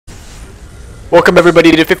Welcome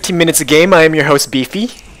everybody to 15 Minutes a Game. I am your host Beefy,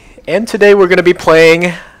 and today we're going to be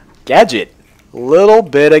playing Gadget. Little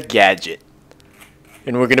bit of Gadget.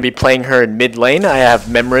 And we're going to be playing her in mid lane. I have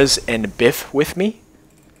MemRes and Biff with me.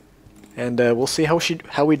 And we'll see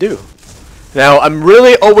how we do. Now, I'm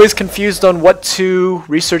really always confused on what to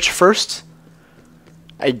research first.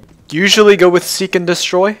 I usually go with Seek and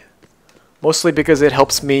Destroy. Mostly because it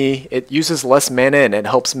helps me, it uses less mana and it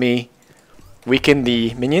helps me weaken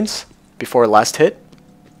the minions before last hit.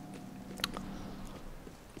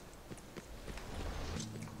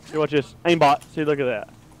 See, watch this. Aimbot. See, look at that.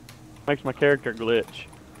 Makes my character glitch.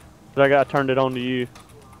 But I got turned it on to you.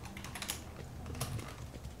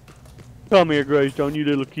 Come here, Greystone, you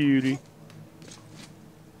little cutie.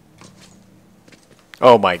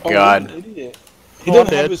 Oh my god. Oh, idiot. He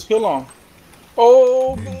doesn't have his skill on.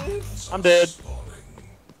 Oh, bitch. I'm dead.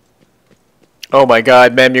 Oh my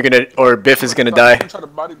god, Mem, you're gonna, or Biff is gonna die. I'm trying to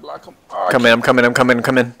body block him. Oh, I'm coming.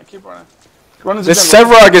 I keep running. This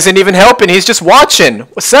Sevrog isn't even helping, he's just watching. Well,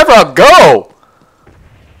 Sevrog, go!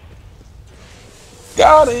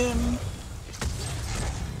 Got him.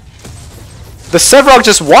 The Sevrog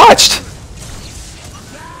just watched!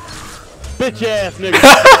 Bitch ass nigga.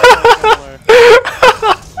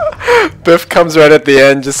 Biff comes right at the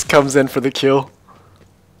end, just comes in for the kill.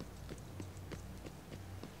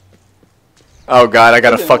 Oh god, I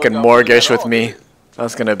got a fucking Morgish with me.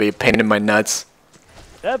 That's gonna be a pain in my nuts.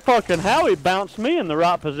 That fucking Howie bounced me in the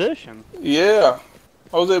right position. Yeah.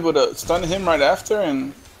 I was able to stun him right after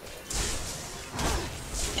and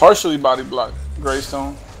partially body block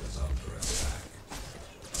Greystone.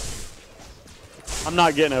 I'm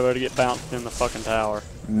not getting over to get bounced in the fucking tower.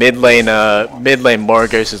 Mid lane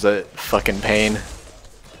Morgish is a fucking pain.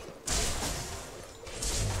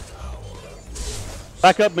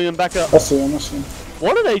 Back up, man, back up. I see him.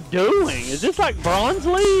 What are they doing? Is this like Bronze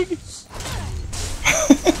League?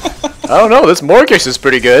 I don't know, this Morgish is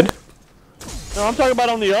pretty good. No, I'm talking about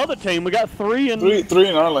on the other team. We got three in... Three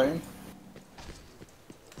in our lane.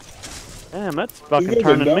 Damn, that's fucking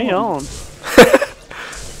turning me on.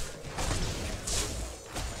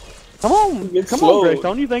 Come on,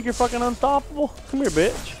 Greystone. You think you're fucking unstoppable? Come here,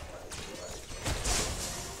 bitch.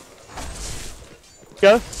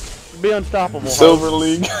 Go. Be unstoppable. Silver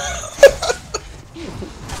League.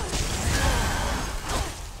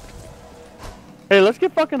 Hey, let's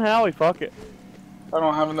get fucking Howie. Fuck it. I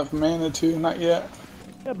don't have enough mana to, not yet.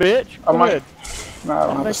 Yeah, bitch. Go ahead. No, I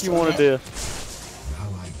don't have I think you wanted this.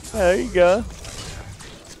 There you go.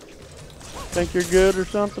 Think you're good or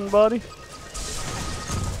something, buddy?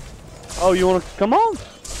 Oh, you wanna come on?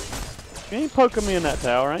 You ain't poking me in that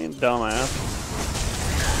tower, I ain't dumbass.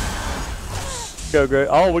 Go, great.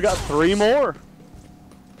 Oh, we got 3 more.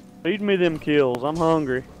 Feed me them kills. I'm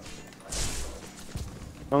hungry.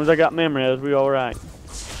 As long as I got MemRes, we alright.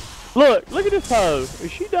 Look at this hoe.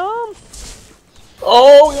 Is she dumb?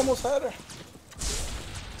 Oh, we almost had her.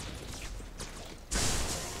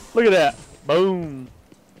 Look at that. Boom.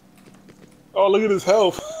 Oh, look at his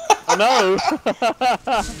health. I know.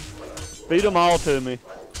 Feed them all to me.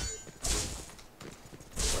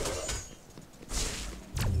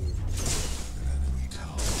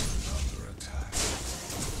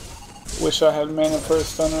 Wish I had mana for a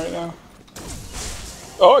stun right now.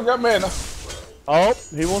 Oh, I got mana. Oh,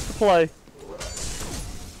 he wants to play.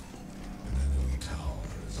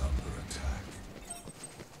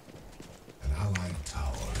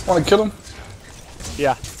 Want to kill him?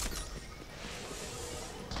 Yeah.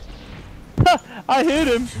 I hit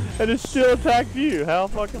him, and it still attacked you. How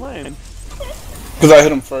fucking lame. Because I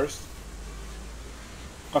hit him first.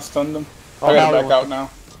 I stunned him. Oh, I gotta back out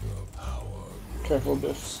now. Careful,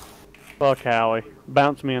 Biff. Fuck Howie.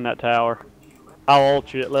 Bounce me in that tower. I'll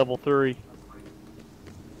ult you at level 3.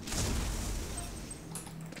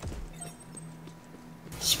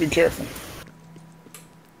 Just be careful.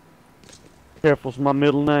 Careful's my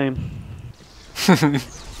middle name.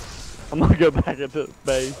 I'm gonna go back into the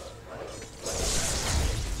base.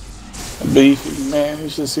 Beefy, man, you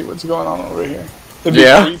should see what's going on over here. There'd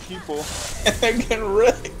be 3 people, and they're getting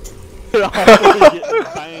wrecked. They're all getting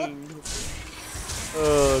banged.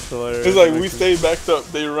 Oh, it's hilarious. It's like we stay backed up.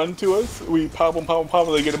 They run to us, we pop them,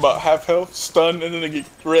 and they get about half health, stunned, and then they get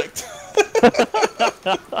wrecked.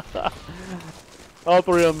 All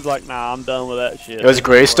 3 of them's like, nah, I'm done with that shit. Was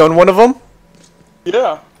Greystone one of them?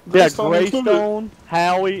 Yeah. Greystone,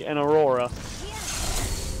 Howie, and Aurora.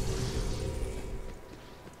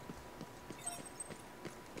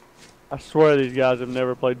 I swear these guys have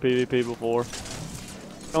never played PvP before.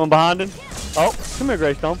 Coming behind him. Oh, come here,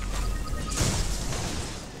 Greystone.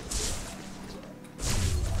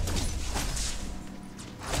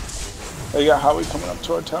 They got Howie coming up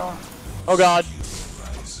to our tower. Oh god.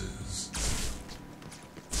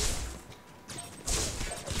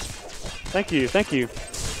 Thank you, thank you.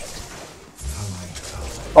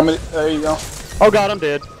 There you go. Oh god, I'm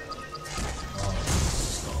dead.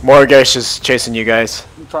 Morgesh is chasing you guys.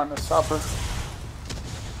 I'm trying to stop her.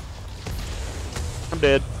 I'm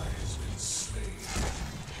dead.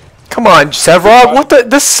 Come on, Sevrog. What the?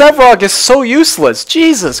 This Sevrog is so useless.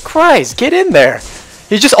 Jesus Christ, get in there.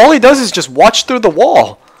 He just all he does is just watch through the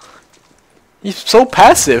wall. He's so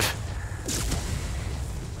passive.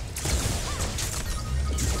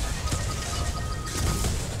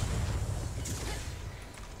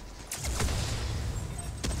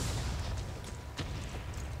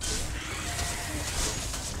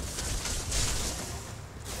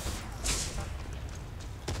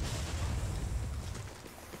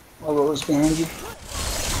 My roll's behind you.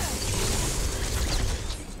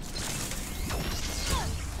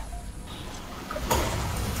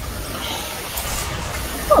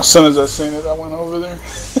 As soon as I seen it, I went over there.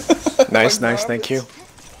 Nice, nice, thank you.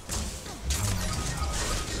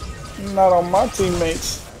 Not on my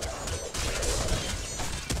teammates.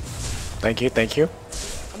 Thank you, thank you.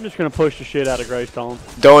 I'm just gonna push the shit out of Greystone.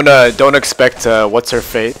 Don't expect what's her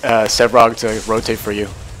fate, Sevrog to rotate for you.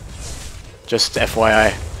 Just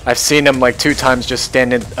FYI. I've seen him like 2 times just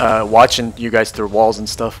standing, watching you guys through walls and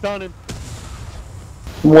stuff. Done him.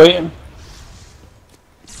 Waiting.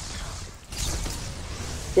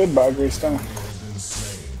 Goodbye, Greystone.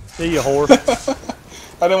 See you, whore.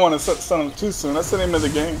 I didn't want to stun him too soon. That's the name of the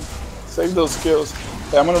game. Save those skills.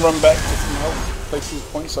 Yeah, I'm gonna run back to some help. Place these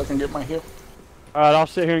points so I can get my heal. Alright, I'll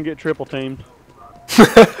sit here and get triple teamed.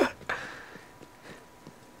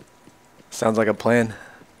 Sounds like a plan.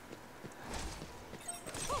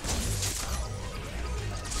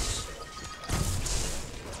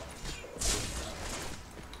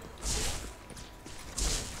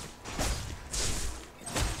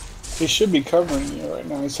 He should be covering you right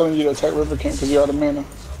now. He's telling you to attack River Camp because you're out of mana.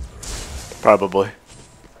 Probably.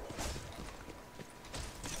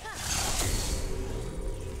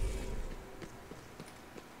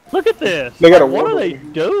 Look at this! They got a what are ward they over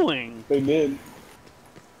here. doing? They did.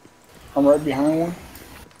 I'm right behind one.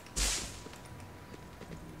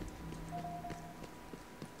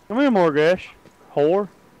 Come here, Morgesh. Whore.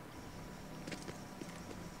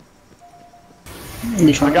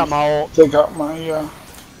 I got my ult. Take out my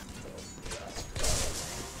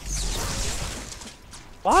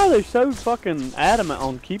Why are they so fucking adamant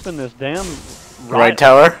on keeping this damn Right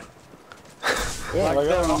tower? yeah, like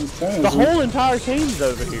I don't understand. The whole entire team's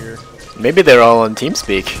over here. Maybe they're all on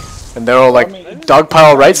TeamSpeak. And they're all like I mean,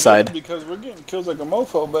 dogpile right side. Because we're getting kills like a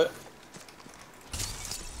mofo, but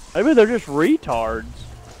Maybe they're just retards.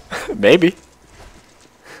 Maybe.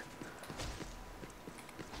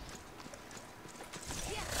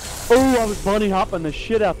 Oh, I was bunny hopping the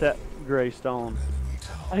shit out that Greystone.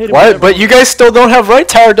 I hit him What? with But you guys still don't have right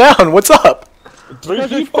tower down. What's up? 3 because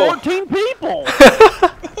there's people. 14 people!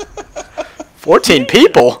 14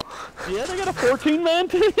 people? Yeah, they got a 14-man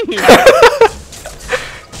team!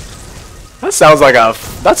 That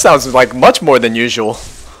sounds like much more than usual.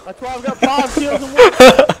 That's why I've got 5 kills in 1.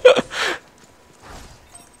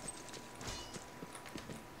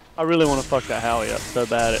 I really want to fuck that Howie up so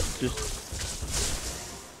bad it just...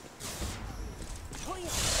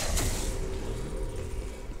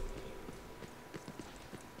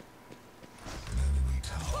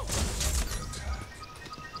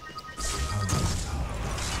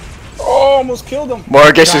 Oh, almost killed him.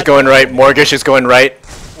 Morgesh is going right. Morgesh is going right.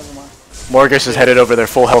 Never mind. Morgesh is headed over there,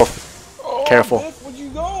 full health. Oh, Careful. Biff, where'd you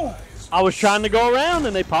go? I was trying to go around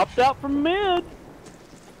and they popped out from mid.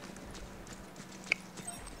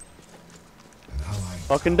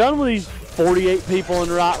 Fucking done with these 48 people in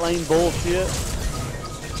the right lane bullshit.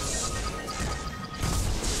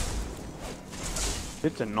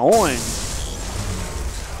 It's annoying.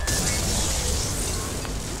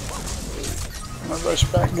 I'm gonna rush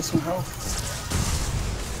back and get some help.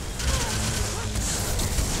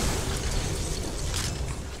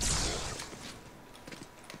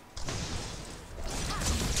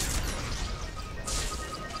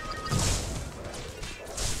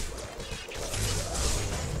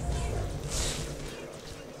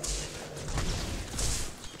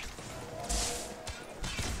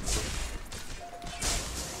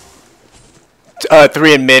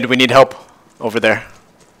 Three in mid. We need help over there,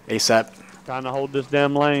 ASAP. Trying to hold this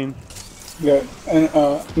damn lane. You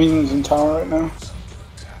got minions in tower right now.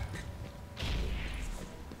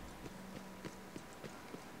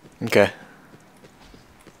 Okay.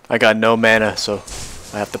 I got no mana, so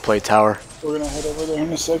I have to play tower. We're gonna head over there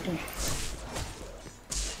in a second.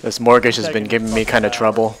 This Mortgage has been giving me kind of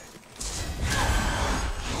trouble.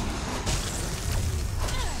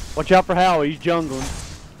 Watch out for Howie, he's jungling.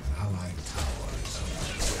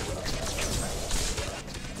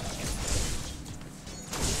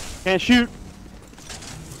 Can't shoot.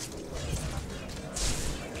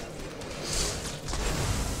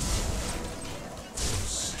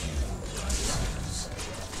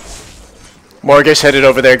 Mortgage headed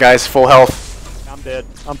over there, guys. Full health. I'm dead.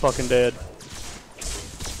 I'm fucking dead.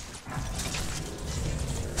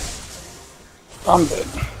 I'm dead.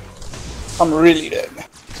 I'm really dead.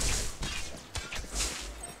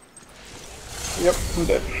 Yep, I'm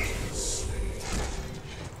dead.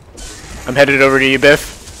 I'm headed over to you,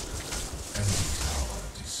 Biff.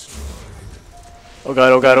 Oh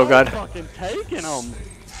god, oh god, oh god. Fucking taking them.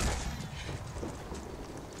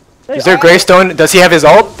 Is there Greystone? Does he have his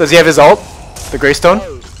ult? Does he have his ult? The Greystone?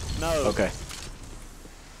 No. Okay.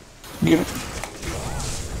 Get him.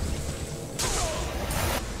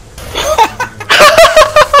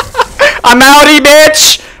 I'm outie,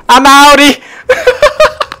 bitch! I'm outie!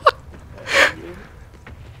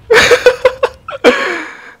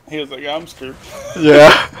 He was like, I'm screwed.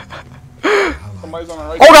 Yeah. Somebody's on the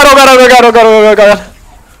right. Oh god, oh god, oh god, oh god, oh god, oh god.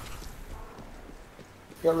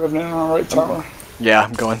 Got Revenant on the right tower. Yeah,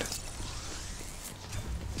 I'm going.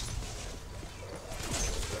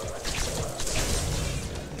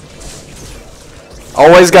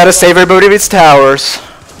 Always gotta save everybody of its towers.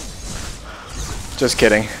 Just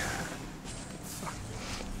kidding.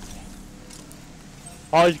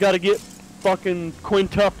 Always gotta get fucking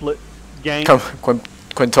quintuplet ganked. Come,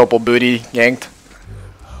 quintuple booty yanked.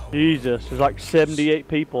 Jesus, there's like 78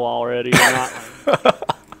 people already. Then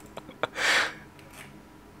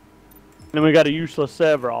we got a useless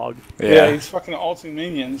Sevrog. Yeah, he's fucking ulting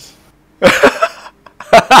minions. I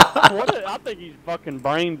think he's fucking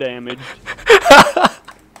brain damaged.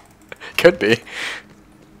 Could be.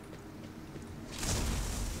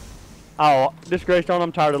 Oh, this Greystone,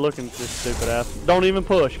 I'm tired of looking at this stupid ass. Don't even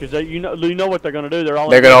push, because you know what they're gonna do.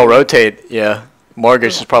 They're gonna all rotate. Yeah,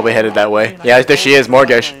 Mortgage is probably headed that way. Yeah, there she is,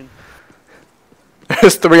 Mortgage.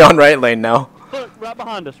 There's 3 on right lane now. Look, right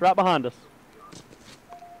behind us, right behind us.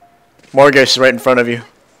 Mortgage is right in front of you.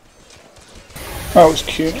 That was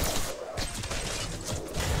cute.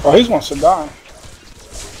 Oh, he wants to die.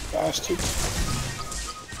 Bastard.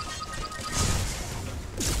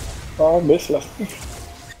 Oh, bitch left me.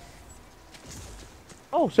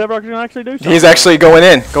 Oh, Sevrog's gonna actually do something. He's actually going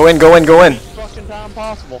in. Go in, go in, go in. Fucking time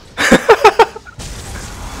possible.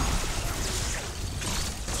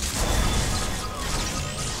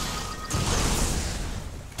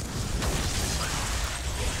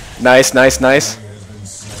 Nice, nice, nice.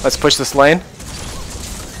 Let's push this lane.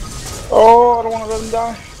 Oh, I don't want to let him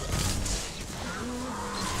die.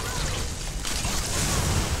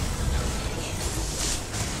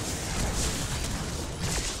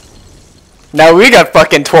 Good. Now we got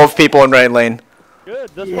fucking 12 people in right lane.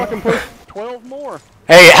 Good. Let's fucking push 12 more.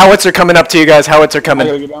 Hey, howitzer coming up to you guys. Howitzer coming.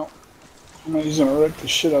 I gotta get out. Man, he's gonna wreck the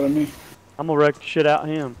shit out of me. I'm gonna wreck the shit out of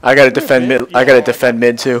him. I gotta defend mid. I gotta defend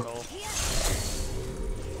mid too.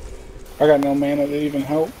 I got no mana to even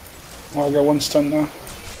help. Oh, I got 1 stun now.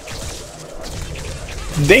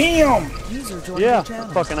 Damn! Yeah,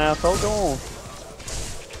 fucking asshole. Go on.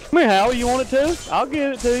 Come here, Howie. You want it too? I'll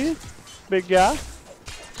give it to you, big guy.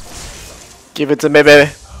 Give it to me,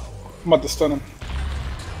 baby. I'm about to stun him.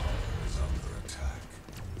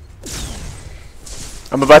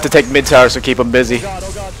 I'm about to take mid tower, so keep him busy. Oh god,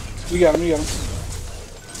 oh god. You got him, you got him.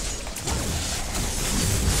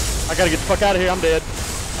 I gotta get the fuck out of here. I'm dead.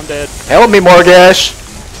 I'm dead. Help me, Mortgage.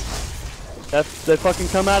 They fucking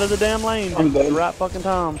come out of the damn lane I'm at the dead. right fucking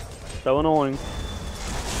time. So annoying.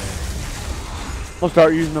 I'll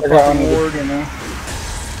start using the I got fucking under the ward. tree now.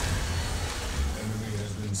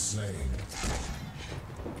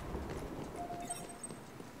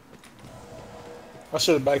 I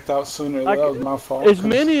should have backed out sooner. That was my fault. As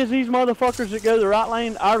many as these motherfuckers that go to the right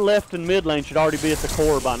lane, our left and mid lane should already be at the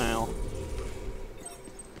core by now.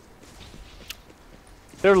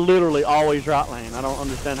 They're literally always right lane. I don't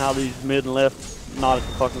understand how these mid and left not at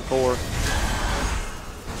the fucking core.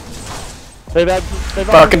 They've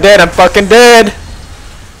Fucking dead. I'm fucking dead.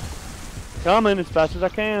 coming as fast as I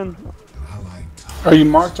can. Are you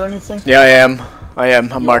marked or anything? Yeah, I am. I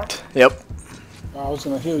am. I'm marked. Yep. I was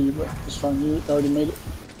gonna heal you, but it's fine. You already made it.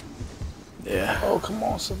 Yeah. Oh, come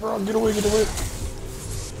on, Sevrog. Get away, get away.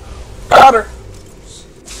 Got her!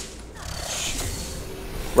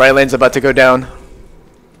 Right lane's about to go down.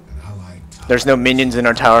 There's no minions in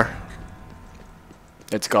our tower.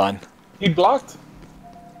 It's gone. He blocked?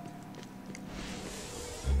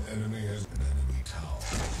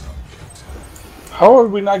 How are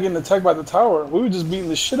we not getting attacked by the tower? We were just beating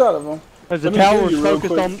the shit out of them. Because the tower was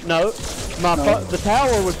focused on... No. The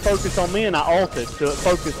tower was focused on me and I ulted, so it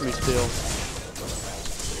focused me still.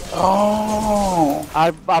 Oh.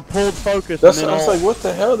 I pulled focus That's, and then I was like, what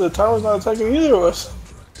the hell? The tower's not attacking either of us.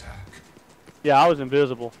 Yeah, I was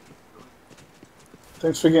invisible.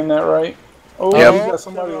 Thanks for getting that right. Oh, yep. We got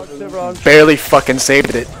somebody over there. Barely fucking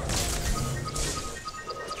saved it.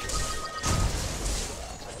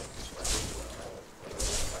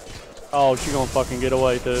 Oh, she's gonna fucking get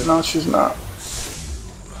away too. No, she's not.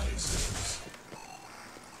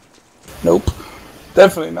 Nope.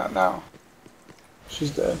 Definitely not now.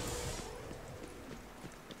 She's dead.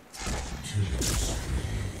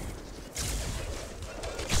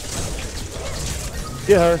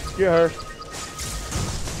 Get her, get her.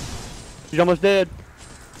 She's almost dead.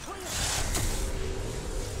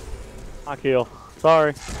 I kill.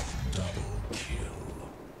 Sorry.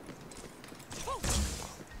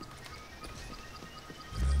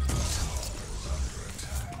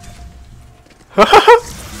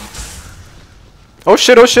 Oh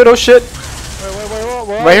shit, oh shit, oh shit.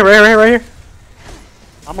 Wait. Right here, right here.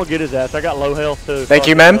 I'm gonna get his ass. I got low health too. Thank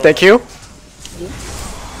you, ma'am. Thank you.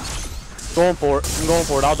 Going for it. I'm going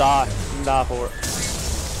for it. I'll die. I'm gonna die for it.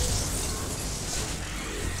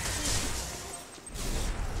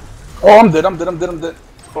 Oh, I'm dead.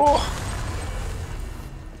 Oh.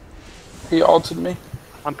 He ulted me.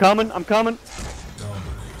 I'm coming.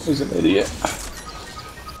 He's an idiot.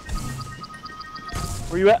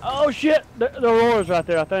 Where you at? Oh shit! The Aurora's right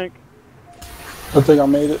there, I think. I think I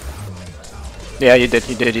made it. Yeah, you did.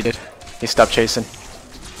 He stopped chasing.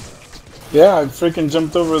 Yeah, I freaking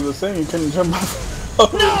jumped over the thing. You couldn't jump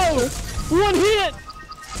over. No! One hit!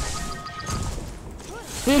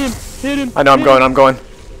 Hit him. I know, I'm going. Run.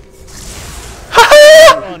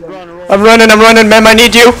 I'm running, ma'am, I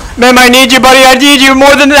need you. Ma'am, I need you, buddy. I need you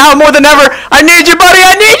more than now, more than ever. I need you, buddy.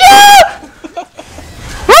 I need you!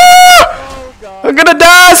 Oh, God. I'm gonna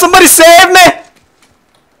die. Somebody save me.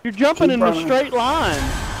 You're jumping in a straight line.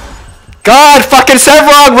 God, fucking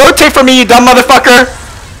Sevrog, rotate for me, you dumb motherfucker.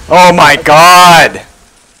 Oh my God.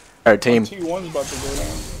 Our team. T1's about to go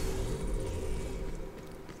down.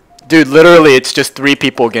 Dude, literally, it's just 3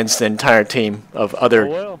 people against the entire team of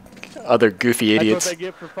other goofy idiots. That's what they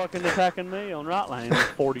get for fucking attacking me on right lane.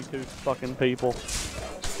 42 fucking people.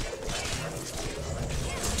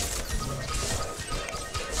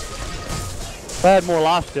 If I had more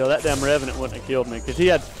life still, that damn Revenant wouldn't have killed me because he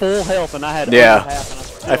had full health and I had yeah.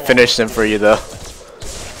 half. And I finished him for you though.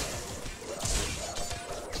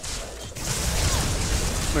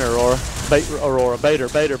 Come here, Aurora. Aurora. Bait her.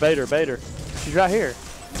 She's right here.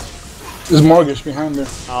 There's Mortgage behind her.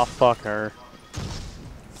 Oh, fuck her.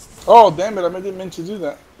 Oh, damn it. I didn't mean to do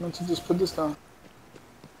that. I meant to just put this down.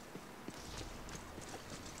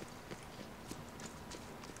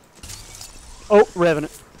 Oh,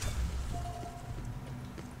 Revenant.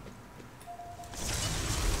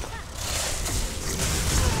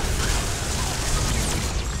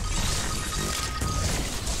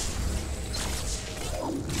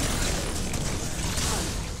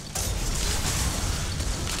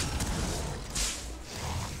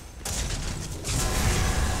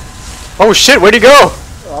 Oh shit, where'd he go?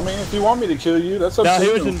 I mean, if you want me to kill you, that's up to you. No,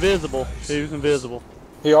 he was invisible.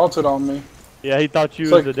 He ulted on me. Yeah, he thought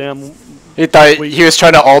you was a damn... He thought he was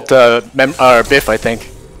trying to ult Biff, I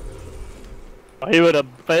think. He would have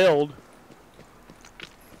failed.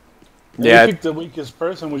 Yeah. He picked the weakest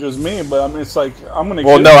person, which was me, but I mean, it's like, I'm gonna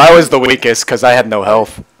Well, kill no, you. I was the weakest because I had no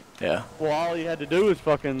health. Yeah. Well, all he had to do was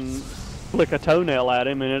fucking flick a toenail at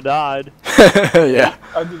him and it died. Yeah.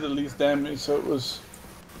 I did the least damage, so it was,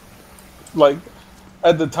 like,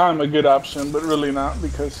 at the time a good option, but really not,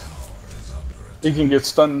 because he can get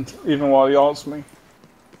stunned even while he ults me.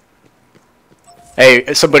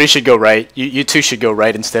 Hey, somebody should go right. You two should go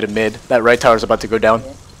right instead of mid. That right tower's about to go down.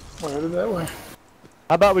 Yeah. Well, headed that way.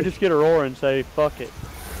 How about we just get Aurora and say, fuck it.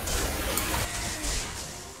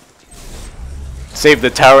 Save the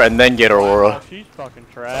tower and then get Aurora. Oh, she's fucking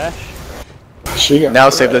trash. She got Now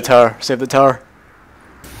save the tower. Save the tower.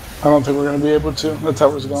 I don't think we're gonna be able to. The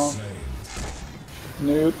tower's gone.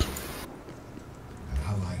 Nope.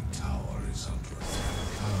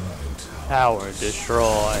 Tower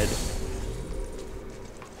destroyed.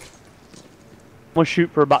 I'm gonna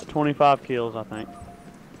shoot for about 25 kills, I think.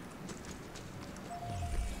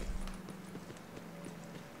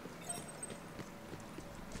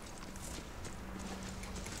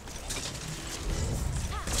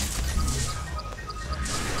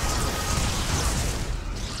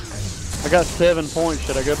 I got 7 points.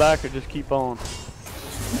 Should I go back or just keep on?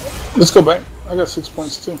 Let's go back. I got 6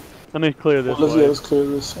 points too. Let me clear this Let's, way. yeah, let's clear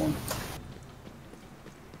this one.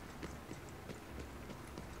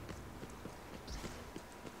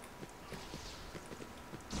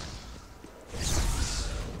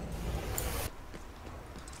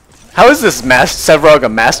 How is this Sevrog a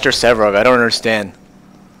master Sevrog? I don't understand.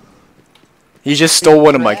 He just stole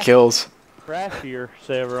one of my kills. Crashier,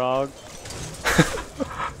 Sevrog.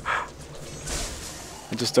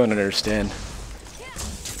 I just don't understand.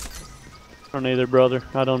 I don't either, brother.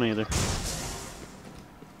 I don't either.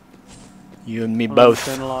 You and me I don't both.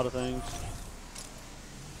 understand a lot of things.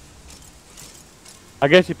 I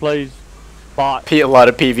guess he plays bots. A lot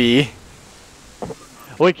of PvE.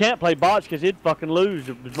 Well, he can't play bots because he'd fucking lose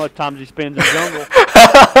as much time as he spends in jungle.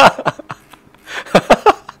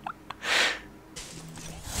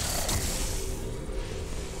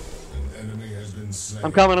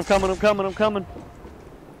 I'm coming.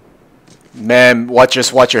 Mem, watch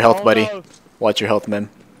your health, Oh, buddy. no. Watch your health, Mem.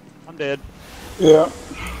 I'm dead. Yeah.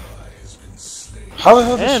 How the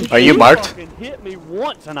hell did And she... Are you he marked? fucking hit me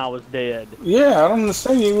once and I was dead. Yeah, I don't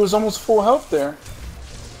understand. He was almost full health there.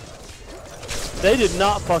 They did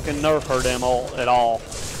not fucking nerf her damn all at all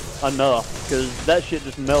enough, because that shit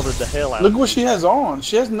just melted the hell out Look of me. what she has on.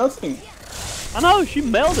 She has nothing. I know, she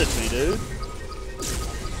melted me, dude.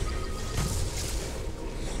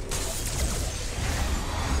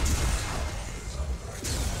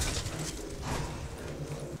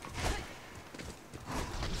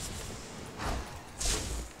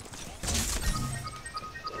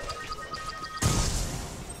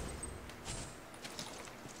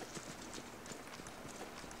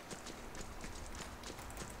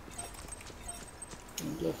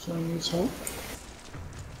 Definitely needs help.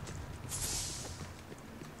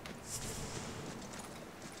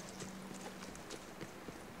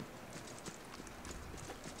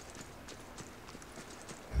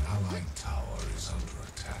 An allied tower is under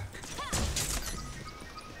attack.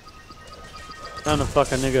 Time to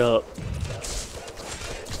fuck a nigga up.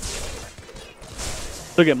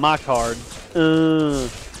 Look at my card.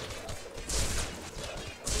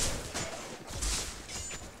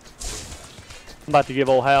 I'm about to give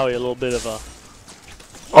old Howie a little bit of a...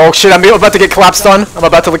 Oh shit, I'm about to get collapsed on. I'm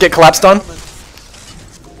about to get collapsed on.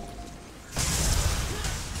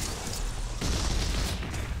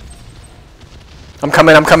 I'm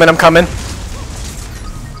coming.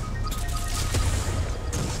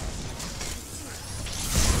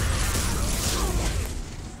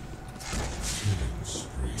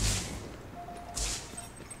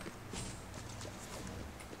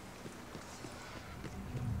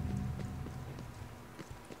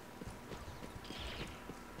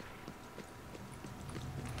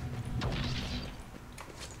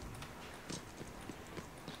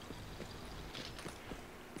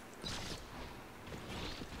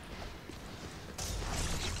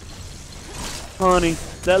 Honey,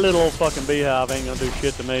 that little old fucking beehive ain't gonna do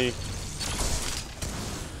shit to me.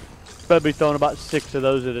 Better be throwing about 6 of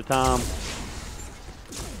those at a time.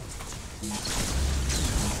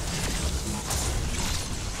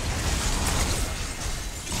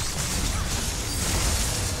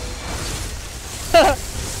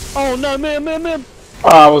 Oh no, man. Oh,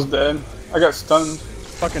 I was dead. I got stunned.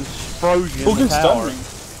 Fucking froze you Who in can the tower. stun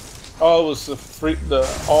me? Oh, it was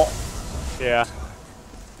the alt. Yeah.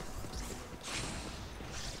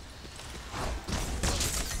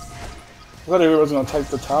 I thought he was gonna attack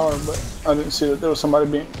the tower, but I didn't see that there was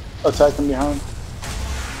somebody attacking behind.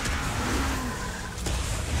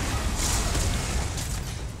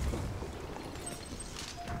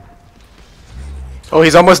 Oh,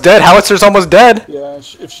 he's almost dead. Howitzer's almost dead. Yeah,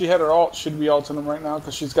 if she had her alt, she'd be ulting him right now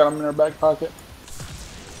because she's got him in her back pocket.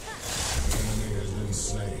 Enemy has been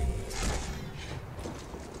slain.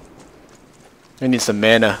 I need some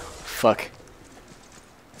mana. Fuck.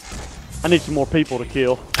 I need some more people to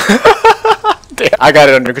kill. Damn, I got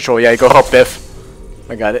it under control. Yeah, go help Biff.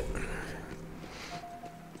 I got it.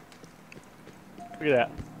 Look at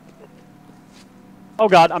that. Oh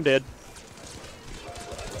god, I'm dead.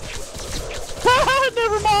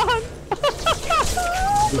 Never mind.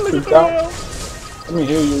 You Look at freaked the out. hell. Let me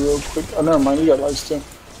heal you real quick. Oh, never mind. You got lights too.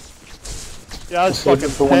 Yeah, I was Save it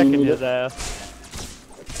fucking for when you pecking need his it. ass.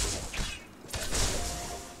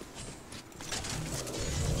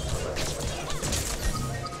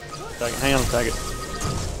 Hang on a second.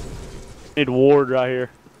 Need a ward right here.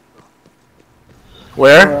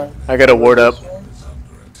 Where? Alright. I got a ward up.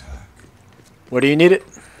 Where do you need it?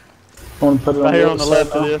 I want to put it Right here on other the side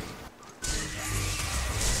left of now. this.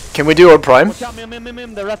 Can we do our prime? Watch out,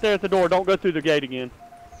 mem. They're right there at the door. Don't go through the gate again.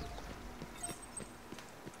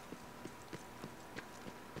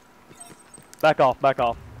 Back off.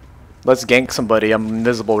 Let's gank somebody. I'm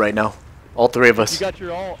invisible right now. All three of You us. got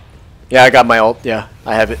your ult. Yeah, I got my ult. Yeah,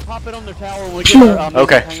 I have it. Pop it on their tower when we get there.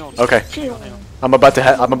 Okay. Hang on. Okay. Hang on. I'm about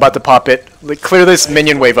to pop it. Like, clear this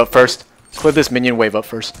minion wave up first. Clear this minion wave up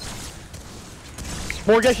first.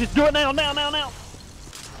 More guys, just do it now. Never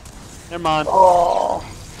mind. Oh,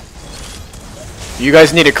 You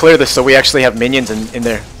guys need to clear this so we actually have minions in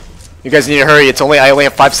there. You guys need to hurry. I only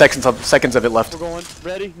have 5 seconds of it left. We're going.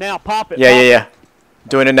 Ready? Now, pop it. Yeah, pop yeah, it. yeah.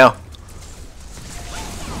 Doing it now.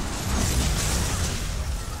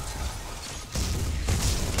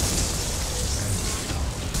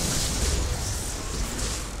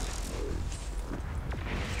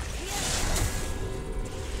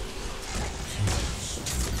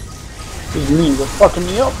 these minions are fucking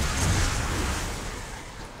me up.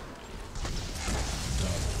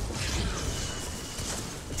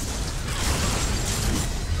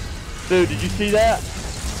 Dude, did you see that?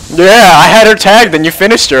 Yeah, I had her tagged and you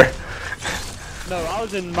finished her. No, I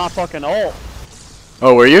was in my fucking ult.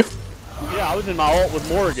 Oh, were you? Yeah, I was in my ult with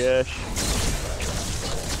Morgash.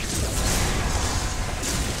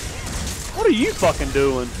 What are you fucking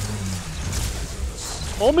doing?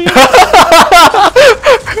 Hold me up.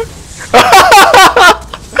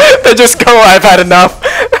 They just go, I've had enough.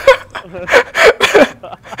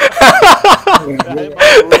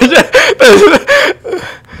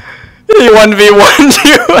 He 1v1'd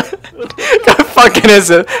you. God fucking his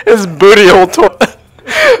booty hole tore.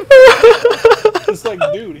 It's like,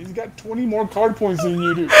 dude, he's got 20 more card points than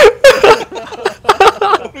you do.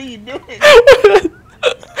 What are you doing?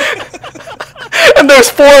 And there's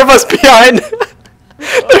 4 of us behind.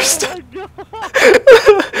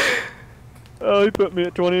 Oh, he put me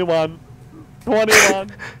at 21.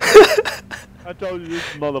 21. I told you this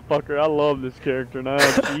motherfucker. I love this character now.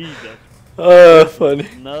 Jesus. Oh, funny.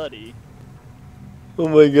 Nutty. Oh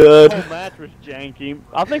my The god. whole match was janky.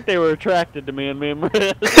 I think they were attracted to me and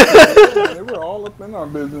MemRes. They were all up in our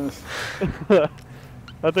business.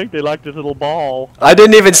 I think they liked this little ball. I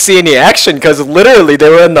didn't even see any action because literally they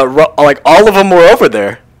were in the like all of them were over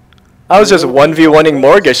there. I was just 1v1ing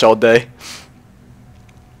Morgash all day.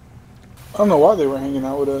 I don't know why they were hanging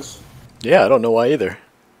out with us. Yeah, I don't know why either.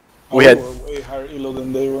 We were way higher elo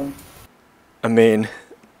than they were. I mean,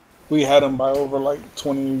 We had them by over like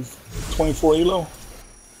 24 elo.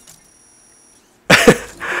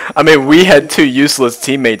 I mean, we had 2 useless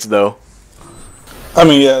teammates though. I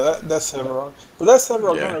mean, yeah, that's Severog. But that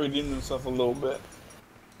Severog Yeah. kind of redeemed himself a little bit.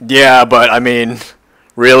 Yeah, but I mean,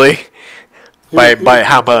 really? By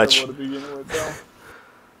how much? To begin with, though.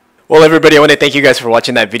 Well, everybody, I want to thank you guys for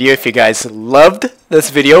watching that video. If you guys loved this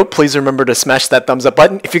video, please remember to smash that thumbs up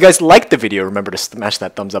button. If you guys liked the video, remember to smash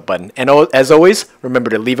that thumbs up button. And as always, remember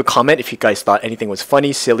to leave a comment if you guys thought anything was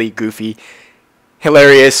funny, silly, goofy,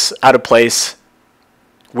 hilarious, out of place,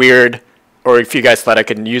 weird, or if you guys thought I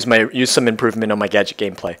could use some improvement on my Gadget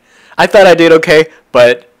gameplay. I thought I did okay,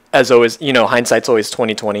 but as always, you know, hindsight's always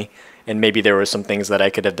 20/20, and maybe there were some things that I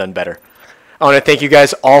could have done better. I want to thank you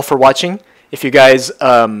guys all for watching. If you guys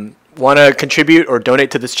want to contribute or donate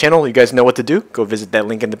to this channel, you guys know what to do. Go visit that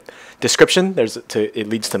link in the description. It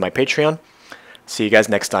leads to my Patreon. See you guys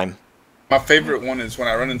next time. My favorite one is when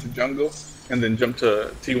I run into jungle and then jump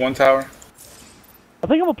to T1 tower. I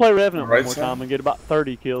think I'm gonna play Revenant Right one more side? time and get about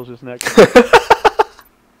 30 kills this next one.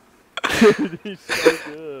 He's so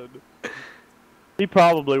good. He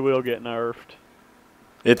probably will get nerfed.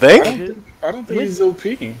 You think? I don't think he's OP.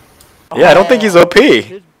 Yeah, I don't think he's OP.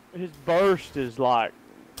 His burst is like,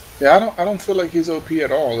 Yeah, I don't feel like he's OP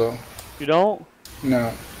at all though. you don't?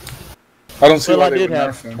 No. I don't see Well, why I they did would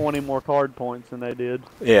have nerf him. 20 more card points than they did.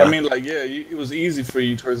 Yeah. I mean, like, yeah, it was easy for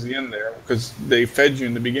you towards the end there because they fed you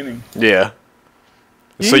in the beginning. Yeah.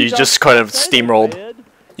 So you just kind of steamrolled.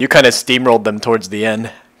 You kind of steamrolled them towards the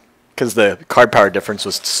end because the card power difference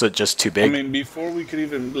was just too I big. mean, before we could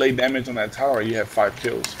even lay damage on that tower, you had 5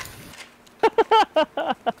 kills. I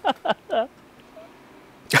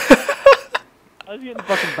was getting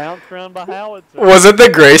fucking bounced around by howitzers. Was it the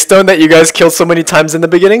Greystone that you guys killed so many times in the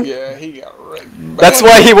beginning? Yeah, he got wrecked. That's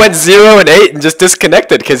why he went 0 and 8 and just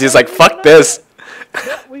disconnected because he's like, fuck this.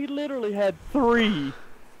 We literally had 3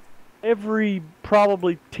 every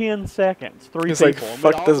probably 10 seconds. 3 He's like, people. And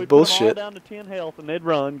fuck this we'd bullshit. Put them all down to 10 health and they'd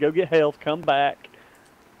run, go get health, come back.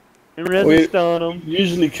 And Red We would stun them.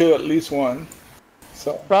 usually kill at least one.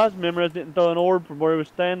 So Surprised MemRes didn't throw an orb from where he was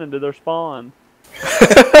standing to their spawn.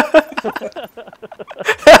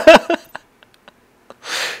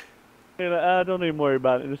 You know, don't even worry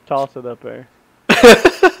about it. Just toss it up there.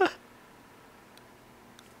 That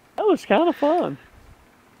was kind of fun.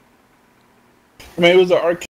 I mean, it was an arcade.